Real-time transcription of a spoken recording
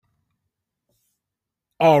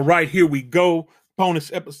All right, here we go.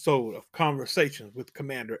 Bonus episode of Conversations with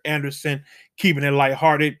Commander Anderson, keeping it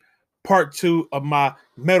lighthearted. Part two of my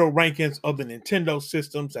metal rankings of the Nintendo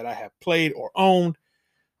systems that I have played or owned.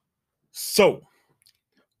 So,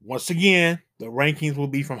 once again, the rankings will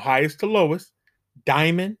be from highest to lowest: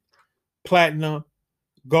 diamond, platinum,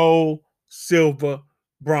 gold, silver,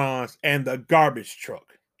 bronze, and the garbage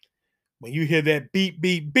truck. When you hear that beep,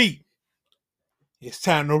 beep, beep, it's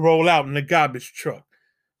time to roll out in the garbage truck.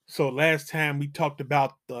 So last time we talked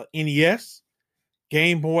about the NES,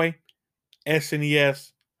 Game Boy,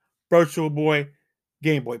 SNES, Virtual Boy,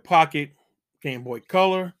 Game Boy Pocket, Game Boy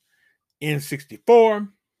Color, N64,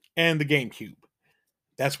 and the GameCube.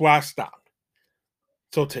 That's where I stopped.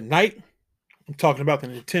 So tonight, I'm talking about the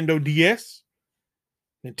Nintendo DS,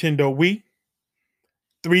 Nintendo Wii,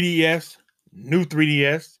 3DS, new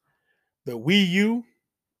 3DS, the Wii U,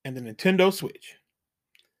 and the Nintendo Switch.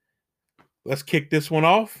 Let's kick this one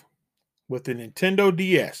off with the Nintendo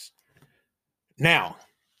DS. Now,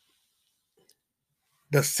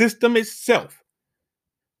 the system itself,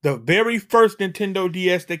 the very first Nintendo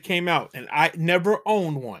DS that came out, and I never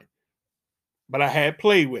owned one, but I had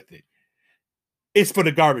played with it. It's for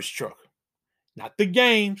the garbage truck. Not the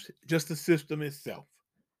games, just the system itself.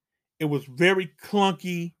 It was very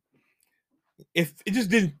clunky. It just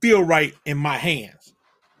didn't feel right in my hands.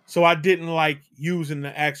 So I didn't like using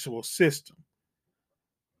the actual system.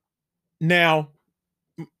 Now,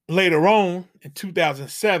 later on in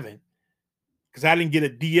 2007, because I didn't get a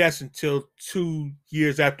DS until 2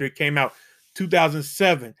 years after it came out,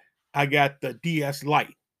 2007, I got the DS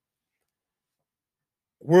Lite.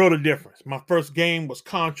 World of difference. My first game was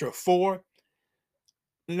Contra 4.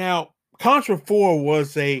 Now, Contra 4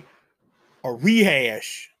 was a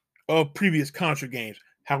rehash of previous Contra games.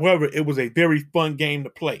 However, it was a very fun game to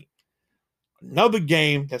play. Another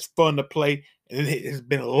game that's fun to play, and it has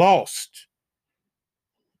been lost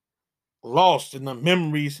in the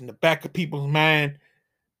memories in the back of people's mind.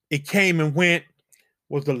 It came and went,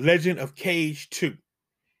 was The Legend of Cage 2.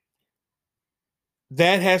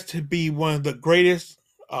 That has to be one of the greatest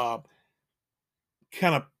kind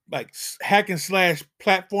of like hack and slash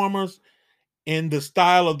platformers in the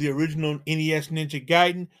style of the original NES Ninja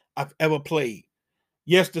Gaiden I've ever played.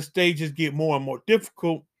 Yes, the stages get more and more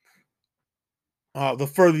difficult the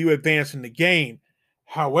further you advance in the game.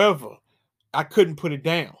 However, I couldn't put it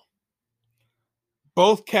down.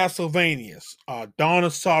 Both Castlevanias, Dawn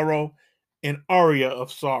of Sorrow and Aria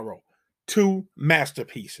of Sorrow, two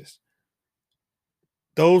masterpieces.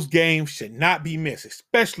 Those games should not be missed,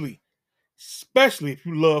 especially if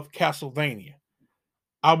you love Castlevania.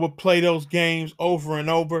 I would play those games over and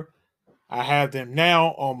over. I have them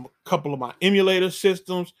now on a couple of my emulator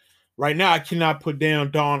systems. Right now, I cannot put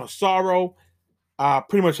down Dawn of Sorrow. I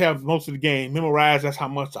pretty much have most of the game memorized. That's how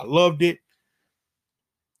much I loved it.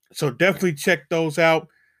 So definitely check those out.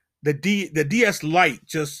 The DS Lite,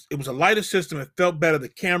 it was a lighter system. It felt better. The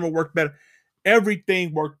camera worked better.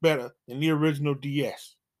 Everything worked better than the original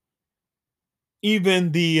DS.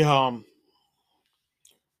 Even the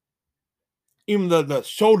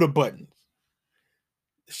shoulder buttons.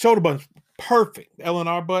 Shoulder buttons, perfect. The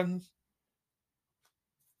L&R buttons.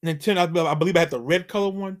 Nintendo, I believe I had the red color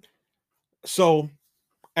one. So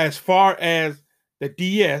as far as the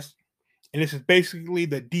DS, and this is basically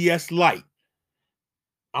the DS Lite,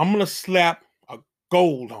 I'm going to slap a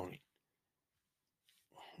gold on it.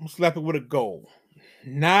 I'm going to slap it with a gold.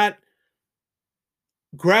 Not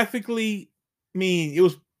graphically, it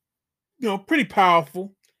was, pretty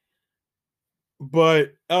powerful,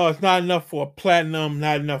 but it's not enough for a platinum,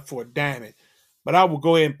 not enough for a diamond. But I will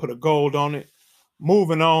go ahead and put a gold on it.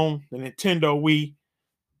 Moving on, the Nintendo Wii.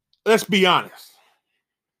 Let's be honest.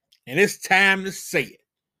 And it's time to say it.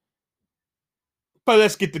 But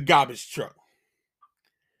let's get the garbage truck.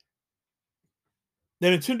 The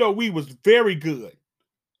Nintendo Wii was very good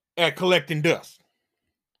at collecting dust.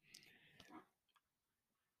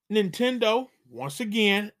 Nintendo, once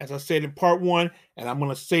again, as I said in part one, and I'm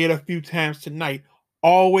going to say it a few times tonight,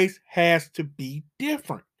 always has to be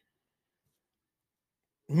different.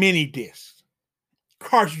 Mini discs,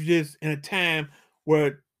 cartridges in a time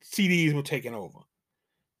where CDs were taking over.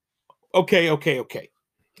 Okay.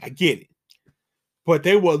 I get it. But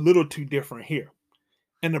they were a little too different here.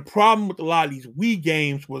 And the problem with a lot of these Wii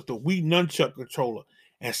games was the Wii Nunchuck controller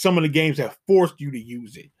and some of the games that forced you to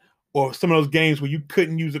use it, or some of those games where you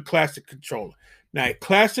couldn't use a classic controller. Now, a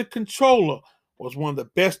classic controller was one of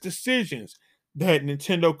the best decisions that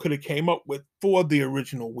Nintendo could have came up with for the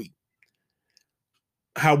original Wii.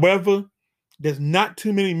 However, there's not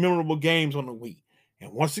too many memorable games on the Wii.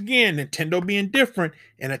 And once again, Nintendo being different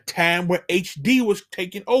in a time where HD was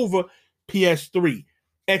taking over PS3,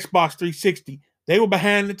 Xbox 360. They were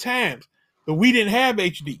behind the times. But we didn't have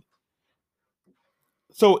HD.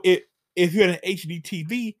 So if you had an HD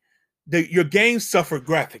TV, your games suffered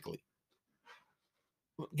graphically.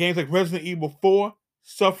 Games like Resident Evil 4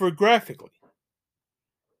 suffered graphically.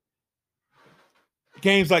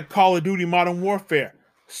 Games like Call of Duty Modern Warfare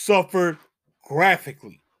suffered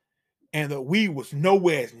graphically. And the Wii was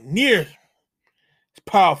nowhere near as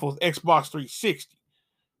powerful as Xbox 360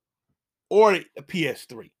 or the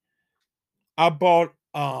PS3. I bought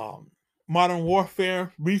Modern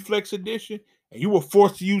Warfare Reflex Edition, and you were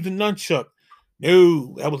forced to use the nunchuck.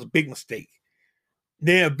 No, that was a big mistake.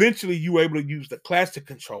 Then eventually you were able to use the classic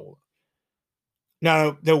controller.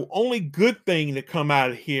 Now, the only good thing to come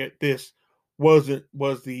out of here, this was the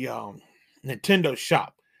Nintendo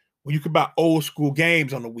shop, where you could buy old school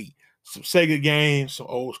games on the Wii. Some Sega games, some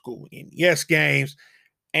old school NES games,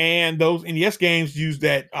 and those NES games use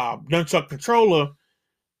that nunchuck controller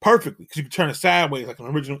perfectly because you can turn it sideways like an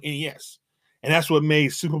original NES. And that's what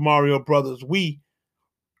made Super Mario Brothers Wii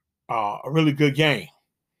a really good game,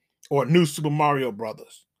 or New Super Mario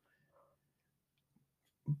Brothers.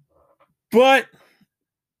 But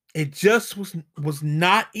it just was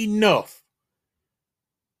not enough.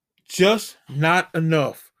 Just not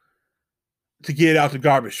enough to get it out the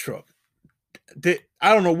garbage truck.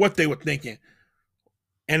 I don't know what they were thinking.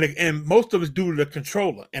 And most of it's due to the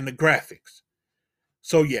controller and the graphics.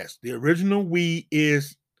 So yes, the original Wii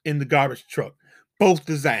is in the garbage truck. Both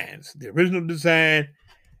designs. The original design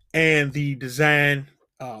and the design,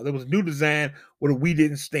 there was a new design where the Wii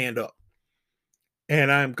didn't stand up. And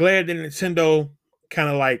I'm glad that Nintendo kind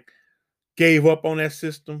of like gave up on that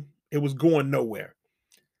system. It was going nowhere.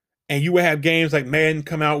 And you would have games like Madden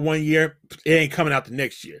come out one year, it ain't coming out the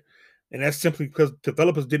next year. And that's simply because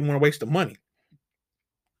developers didn't want to waste the money.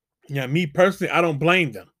 Me personally, I don't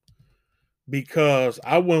blame them, because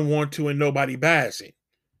I wouldn't want to and nobody buys it.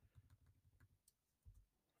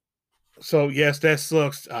 So yes, that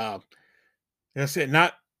sucks. That's it.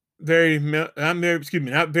 Not very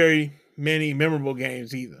many memorable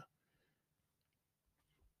games either.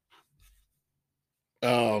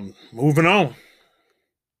 Moving on.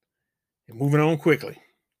 Moving on quickly.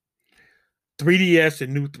 3DS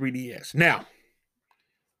and new 3DS. Now,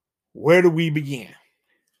 where do we begin?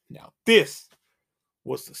 Now, this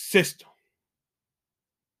was the system.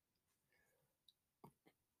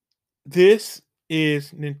 This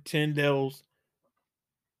is Nintendo's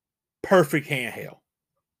perfect handheld.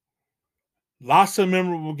 Lots of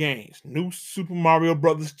memorable games. New Super Mario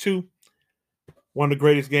Brothers 2, one of the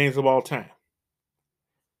greatest games of all time.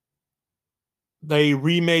 They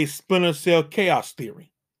remade Splinter Cell Chaos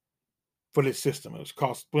Theory for this system. It was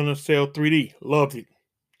called Splinter Cell 3D. Loved it.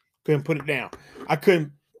 Couldn't put it down. I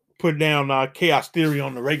couldn't put down Chaos Theory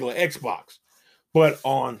on the regular Xbox. But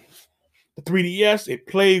on the 3DS, it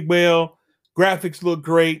played well. Graphics looked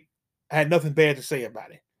great. I had nothing bad to say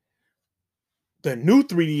about it. The new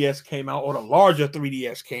 3DS came out, or the larger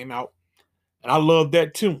 3DS came out, and I loved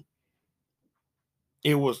that too.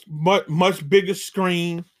 It was much bigger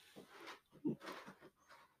screen.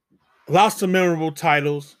 Lots of memorable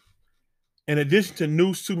titles. In addition to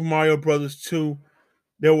new Super Mario Brothers 2,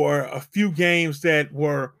 there were a few games that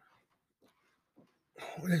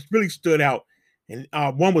really stood out. And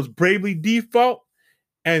one was Bravely Default,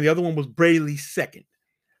 and the other one was Bravely Second.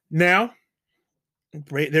 Now,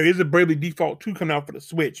 there is a Bravely Default 2 coming out for the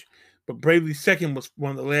Switch, but Bravely Second was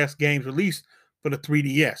one of the last games released for the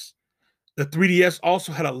 3DS. The 3DS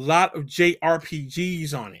also had a lot of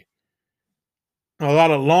JRPGs on it. A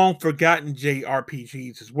lot of long forgotten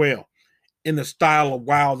JRPGs as well, in the style of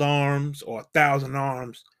Wild Arms or 1,000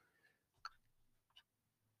 Arms.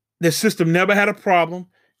 The system never had a problem,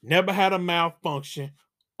 never had a malfunction,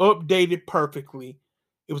 updated perfectly.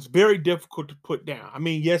 It was very difficult to put down. I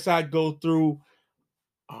mean, yes, I'd go through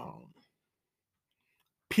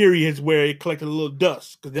periods where it collected a little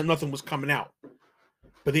dust because then nothing was coming out.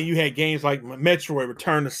 But then you had games like Metroid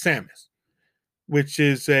Return to Samus, which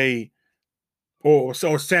is or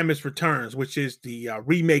Samus Returns, which is the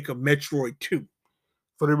remake of Metroid 2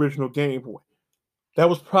 for the original Game Boy. That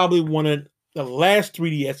was probably one of the last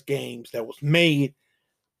 3DS games that was made.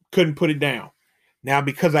 Couldn't put it down. Now,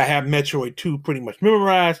 because I have Metroid 2 pretty much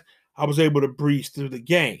memorized, I was able to breeze through the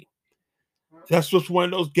game. That's just one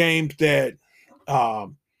of those games that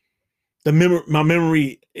my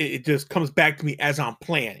memory, it just comes back to me as I'm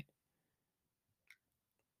playing it.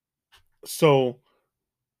 So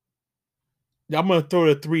I'm going to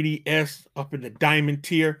throw the 3DS up in the diamond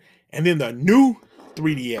tier, and then the new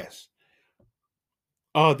 3DS.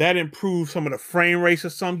 That improved some of the frame rates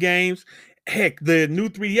of some games. Heck, the new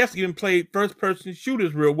 3DS even played first-person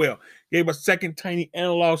shooters real well. Gave a second tiny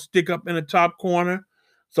analog stick up in the top corner.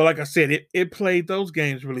 So, like I said, it played those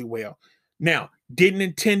games really well. Now, did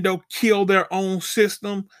Nintendo kill their own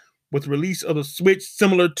system with release of the Switch,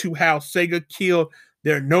 similar to how Sega killed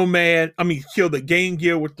their Nomad? Killed the Game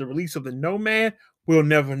Gear with the release of the Nomad? We'll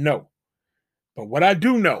never know. But what I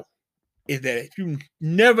do know is that if you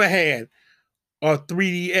never had a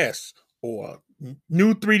 3DS or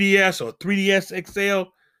new 3DS or 3DS XL,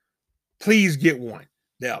 please get one.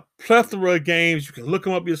 There are a plethora of games. You can look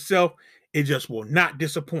them up yourself. It just will not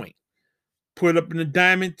disappoint. Put it up in the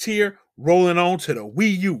diamond tier, rolling on to the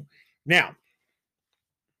Wii U. Now,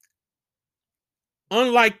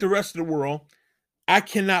 unlike the rest of the world, I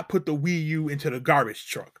cannot put the Wii U into the garbage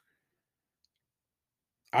truck.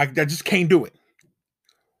 I just can't do it.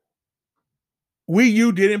 Wii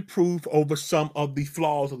U did improve over some of the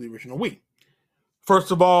flaws of the original Wii.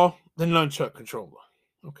 First of all, the nunchuck controller.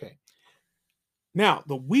 Okay. Now,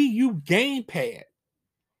 the Wii U gamepad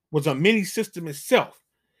was a mini system itself.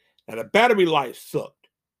 Now, the battery life sucked,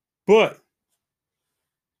 but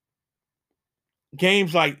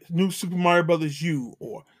games like New Super Mario Bros. U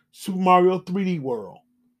or Super Mario 3D World,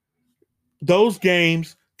 those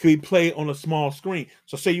games could be played on a small screen.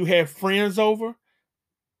 So, say you have friends over,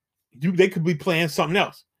 they could be playing something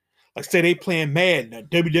else. Like, say they playing Madden or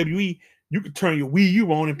WWE, you could turn your Wii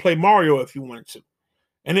U on and play Mario if you wanted to.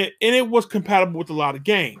 And it was compatible with a lot of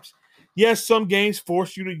games. Yes, some games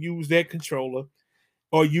force you to use that controller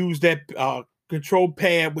or use that control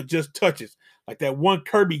pad with just touches. Like that one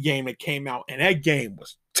Kirby game that came out, and that game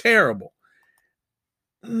was terrible.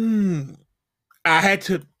 I had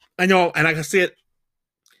to, I know, and like I said,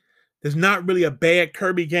 there's not really a bad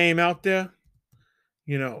Kirby game out there.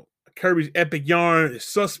 Kirby's Epic Yarn is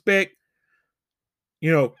suspect.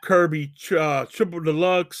 Kirby Triple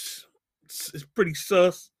Deluxe is pretty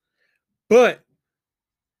sus. But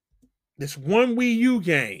this one Wii U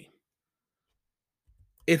game,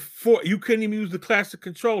 you couldn't even use the classic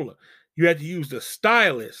controller. You had to use the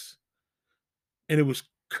stylus, and it was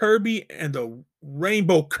Kirby and the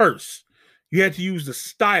Rainbow Curse. You had to use the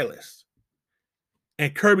stylus,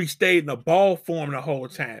 and Kirby stayed in the ball form the whole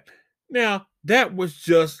time. Now, that was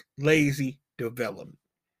just lazy development.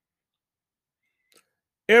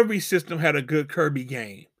 Every system had a good Kirby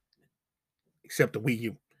game, except the Wii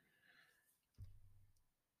U.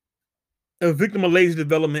 A victim of lazy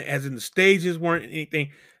development, as in the stages weren't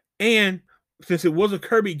anything. And since it was a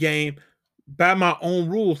Kirby game, by my own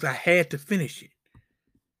rules, I had to finish it.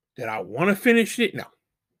 Did I want to finish it? No,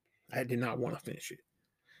 I did not want to finish it.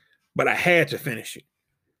 But I had to finish it.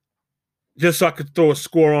 Just so I could throw a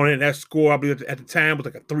score on it. And that score, I believe, at the time was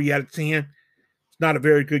like a 3 out of 10. It's not a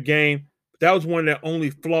very good game. But that was one of their only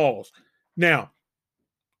flaws. Now,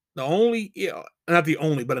 not the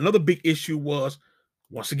only, but another big issue was,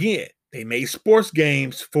 once again, they made sports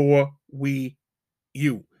games for Wii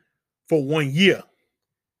U for 1 year.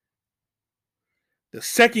 The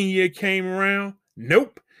second year came around.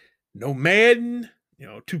 Nope. No Madden.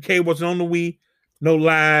 2K wasn't on the Wii. No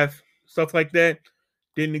live. Stuff like that.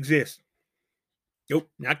 Didn't exist. Nope.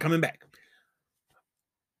 Not coming back.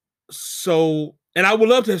 So, and I would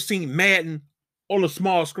love to have seen Madden on a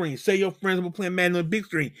small screen. Say your friends were playing Madden on the big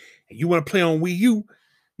screen and you want to play on Wii U.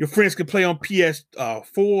 Your friends can play on PS4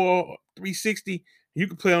 or 360. And you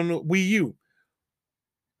can play on the Wii U.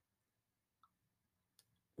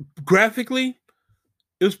 Graphically,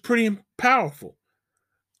 it was pretty powerful.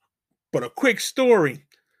 But a quick story,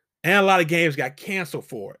 and a lot of games got canceled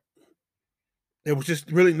for it. There was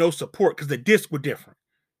just really no support because the discs were different.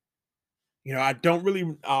 I don't really,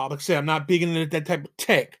 like I said, I'm not big into that type of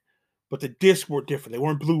tech, but the discs were different. They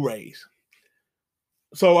weren't Blu-rays.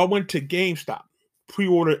 So I went to GameStop,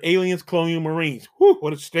 pre-ordered Aliens Colonial Marines. Whew,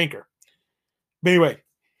 what a stinker. But anyway,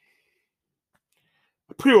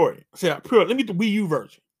 pre-ordered. I said, let me get the Wii U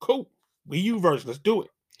version. Cool. Wii U version. Let's do it.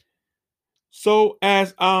 So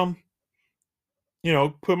as put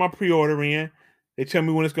my pre-order in, they tell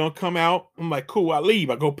me when it's gonna come out. I'm like, cool, I leave.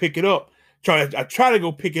 I go pick it up. I try to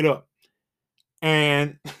go pick it up.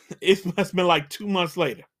 And it must have been like 2 months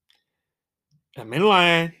later. I'm in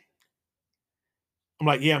line. I'm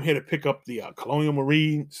like, yeah, I'm here to pick up the Colonial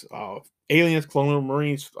Marines, Aliens Colonial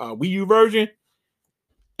Marines Wii U version.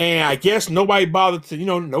 And I guess nobody bothered to,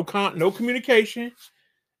 no communication.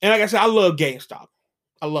 And like I said, I love GameStop.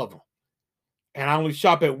 I love them. And I only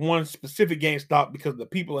shop at one specific GameStop because the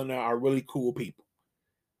people in there are really cool people.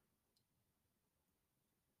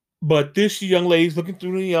 But this young lady's looking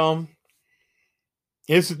through the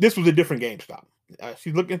this was a different GameStop.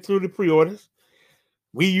 She's looking through the pre-orders,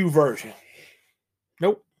 Wii U version.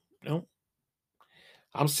 Nope. Nope.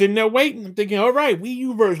 I'm sitting there waiting. I'm thinking, all right, Wii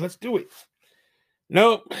U version, let's do it.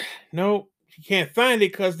 Nope. Nope. You can't find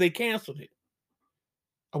it because they canceled it.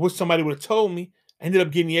 I wish somebody would have told me. I ended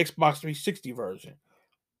up getting the Xbox 360 version.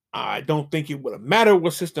 I don't think it would have mattered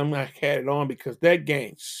what system I had it on because that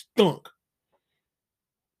game stunk.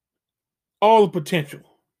 All the potential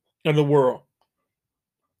in the world.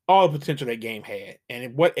 All the potential that game had.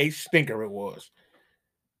 And what a stinker it was.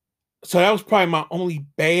 So that was probably my only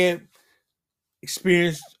bad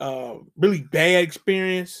experience, really bad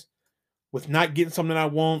experience with not getting something I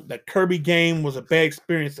want. That Kirby game was a bad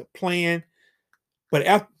experience of playing. But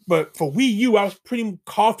for Wii U, I was pretty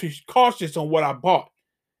cautious on what I bought.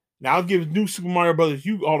 Now I'll give New Super Mario Brothers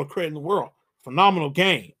U all the credit in the world. Phenomenal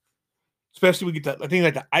game. Especially we get I think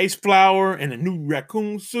like the ice flower and the new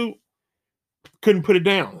raccoon suit. Couldn't put it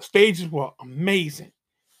down. The stages were amazing.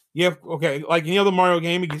 Yeah, okay, like any other Mario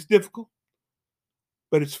game, it gets difficult,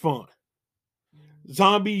 but it's fun.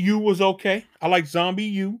 ZombiU was okay. I like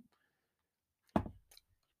ZombiU.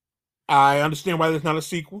 I understand why there's not a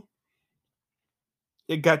sequel.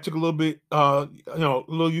 It took a little bit, a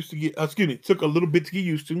little used to get. Took a little bit to get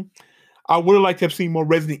used to. I would have liked to have seen more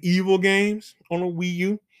Resident Evil games on a Wii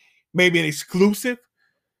U, maybe an exclusive,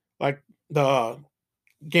 like the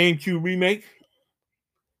GameCube remake.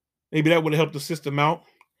 Maybe that would have helped the system out.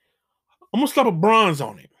 I'm gonna slap a bronze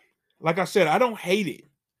on it. Like I said, I don't hate it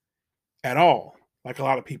at all, like a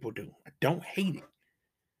lot of people do. I don't hate it.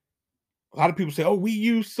 A lot of people say, "Oh, Wii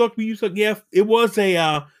U suck. Wii U suck." Yeah, it was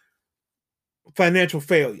a financial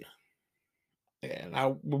failure, and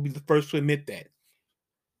I will be the first to admit that.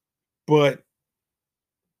 But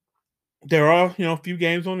there are, a few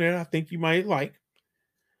games on there I think you might like.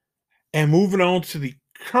 And moving on to the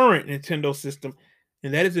current Nintendo system,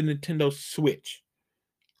 and that is the Nintendo Switch.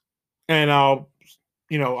 And I'll,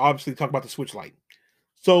 obviously talk about the Switch Lite.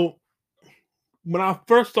 So when I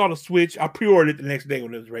first saw the Switch, I pre-ordered it the next day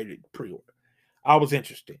when it was ready to pre-order. I was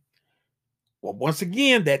interested. Well, once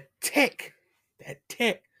again, that tech,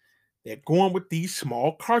 they're going with these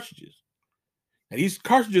small cartridges. Now, these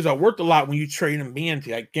cartridges are worth a lot when you trade them in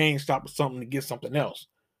to like GameStop or something to get something else.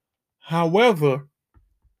 However,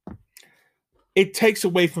 it takes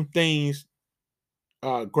away from things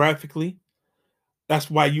graphically. That's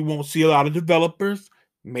why you won't see a lot of developers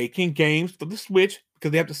making games for the Switch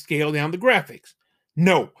because they have to scale down the graphics.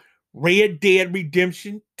 No, Red Dead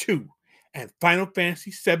Redemption 2 and Final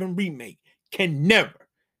Fantasy VII Remake can never,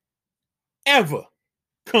 ever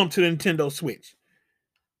come to the Nintendo Switch.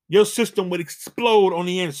 Your system would explode on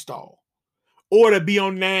the install or to be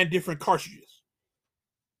on 9 different cartridges.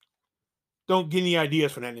 Don't get any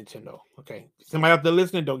ideas for that, Nintendo. Okay. Somebody out there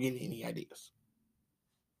listening, don't get any ideas.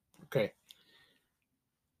 Okay.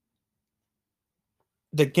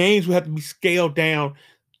 The games will have to be scaled down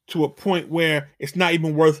to a point where it's not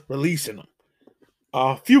even worth releasing them.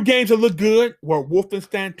 A few games that look good were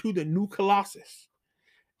Wolfenstein 2, The New Colossus.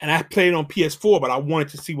 And I played it on PS4, but I wanted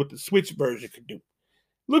to see what the Switch version could do.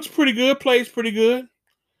 Looks pretty good, plays pretty good.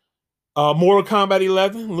 Mortal Kombat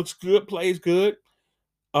 11 looks good, plays good.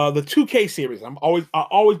 The 2K series, I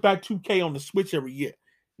always back 2K on the Switch every year.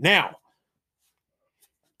 Now,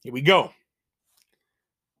 here we go.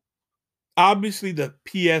 Obviously, the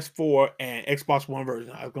PS4 and Xbox One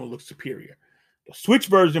version are going to look superior. The Switch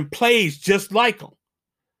version plays just like them,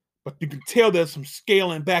 but you can tell there's some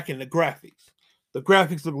scaling back in the graphics. The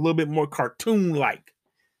graphics look a little bit more cartoon-like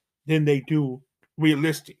than they do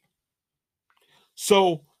realistic.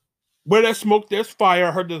 So, where there's smoke, there's fire.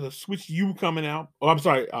 I heard there's a Switch U coming out. Oh, I'm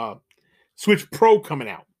sorry, Switch Pro coming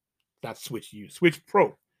out. Not Switch U, Switch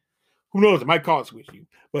Pro. Who knows? I might call it Switch U.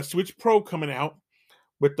 But Switch Pro coming out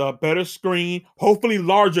with a better screen, hopefully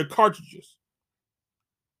larger cartridges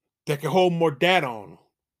that can hold more data on them.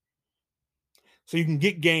 So you can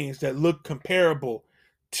get games that look comparable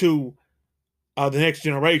to the next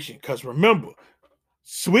generation. Because remember,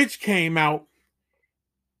 Switch came out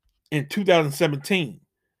in 2017.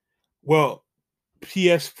 Well,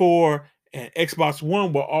 PS4 and Xbox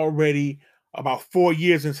One were already about 4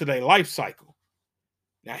 years into their life cycle.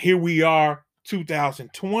 Now here we are,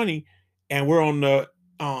 2020, and we're on the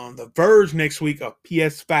verge next week of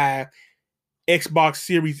PS5, Xbox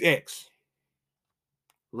Series X,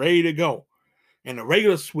 ready to go. And the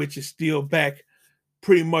regular Switch is still back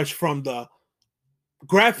pretty much from the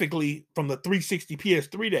graphically from the 360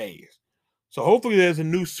 PS3 days. So hopefully there's a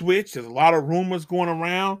new Switch. There's a lot of rumors going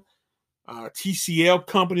around. TCL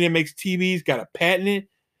company that makes TVs got a patent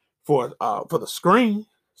for the screen.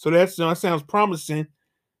 So that sounds promising. Like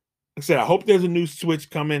I said, I hope there's a new Switch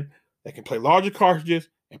coming that can play larger cartridges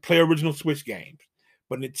and play original Switch games.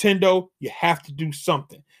 But Nintendo, you have to do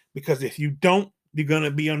something, because if you don't, you're going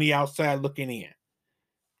to be on the outside looking in.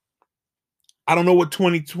 I don't know what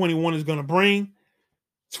 2021 is going to bring.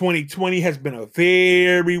 2020 has been a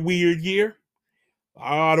very weird year. A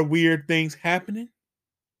lot of weird things happening.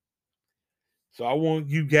 So I want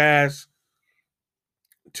you guys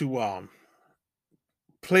to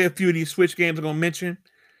play a few of these Switch games I'm going to mention.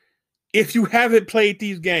 If you haven't played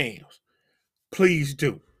these games, please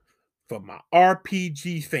do. For my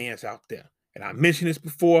RPG fans out there, and I mentioned this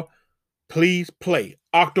before, please play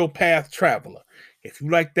Octopath Traveler. If you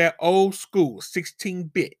like that old school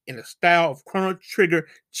 16-bit in the style of Chrono Trigger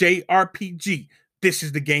JRPG, this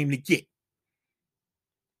is the game to get.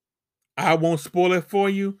 I won't spoil it for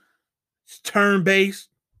you. It's turn-based.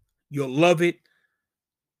 You'll love it.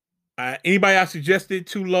 Anybody I suggested it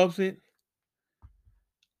to loves it.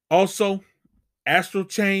 Also, Astral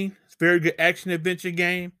Chain. It's a very good action-adventure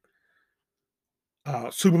game.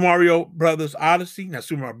 Super Mario Brothers Odyssey. Not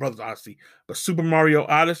Super Mario Brothers Odyssey, but Super Mario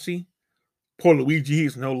Odyssey. Poor Luigi,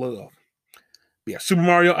 he's no love. But yeah, Super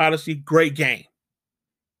Mario Odyssey, great game.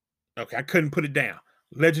 Okay, I couldn't put it down.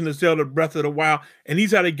 Legend of Zelda Breath of the Wild. And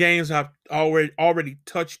these are the games I've already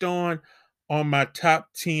touched on my top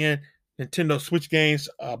 10 Nintendo Switch games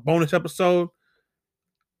bonus episode.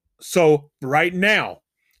 So right now,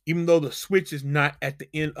 even though the Switch is not at the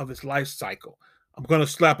end of its life cycle, I'm going to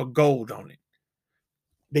slap a gold on it.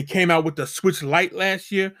 They came out with the Switch Lite last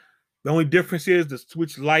year. The only difference is the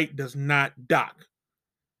Switch Lite does not dock.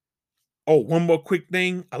 Oh, one more quick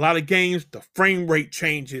thing. A lot of games, the frame rate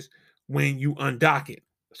changes when you undock it.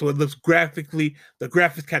 So it looks the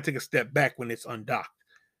graphics kind of take a step back when it's undocked.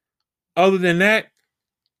 Other than that,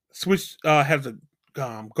 Switch has a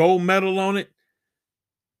gold medal on it.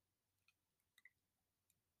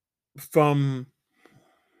 From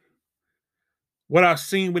what I've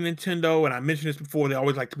seen with Nintendo, and I mentioned this before, they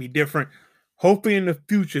always like to be different. Hopefully in the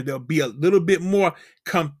future, they'll be a little bit more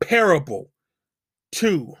comparable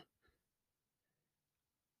to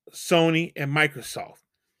Sony and Microsoft.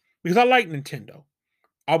 Because I like Nintendo.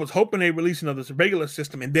 I was hoping they'd release another regular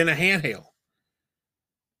system and then a handheld.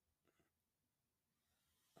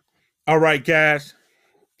 All right, guys.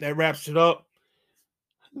 That wraps it up.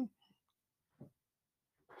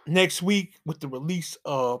 Next week, with the release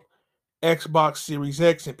of Xbox Series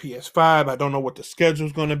X and PS5, I don't know what the schedule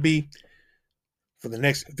is going to be for the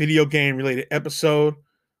next video game related episode.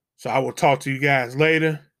 So I will talk to you guys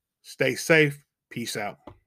later. Stay safe. Peace out.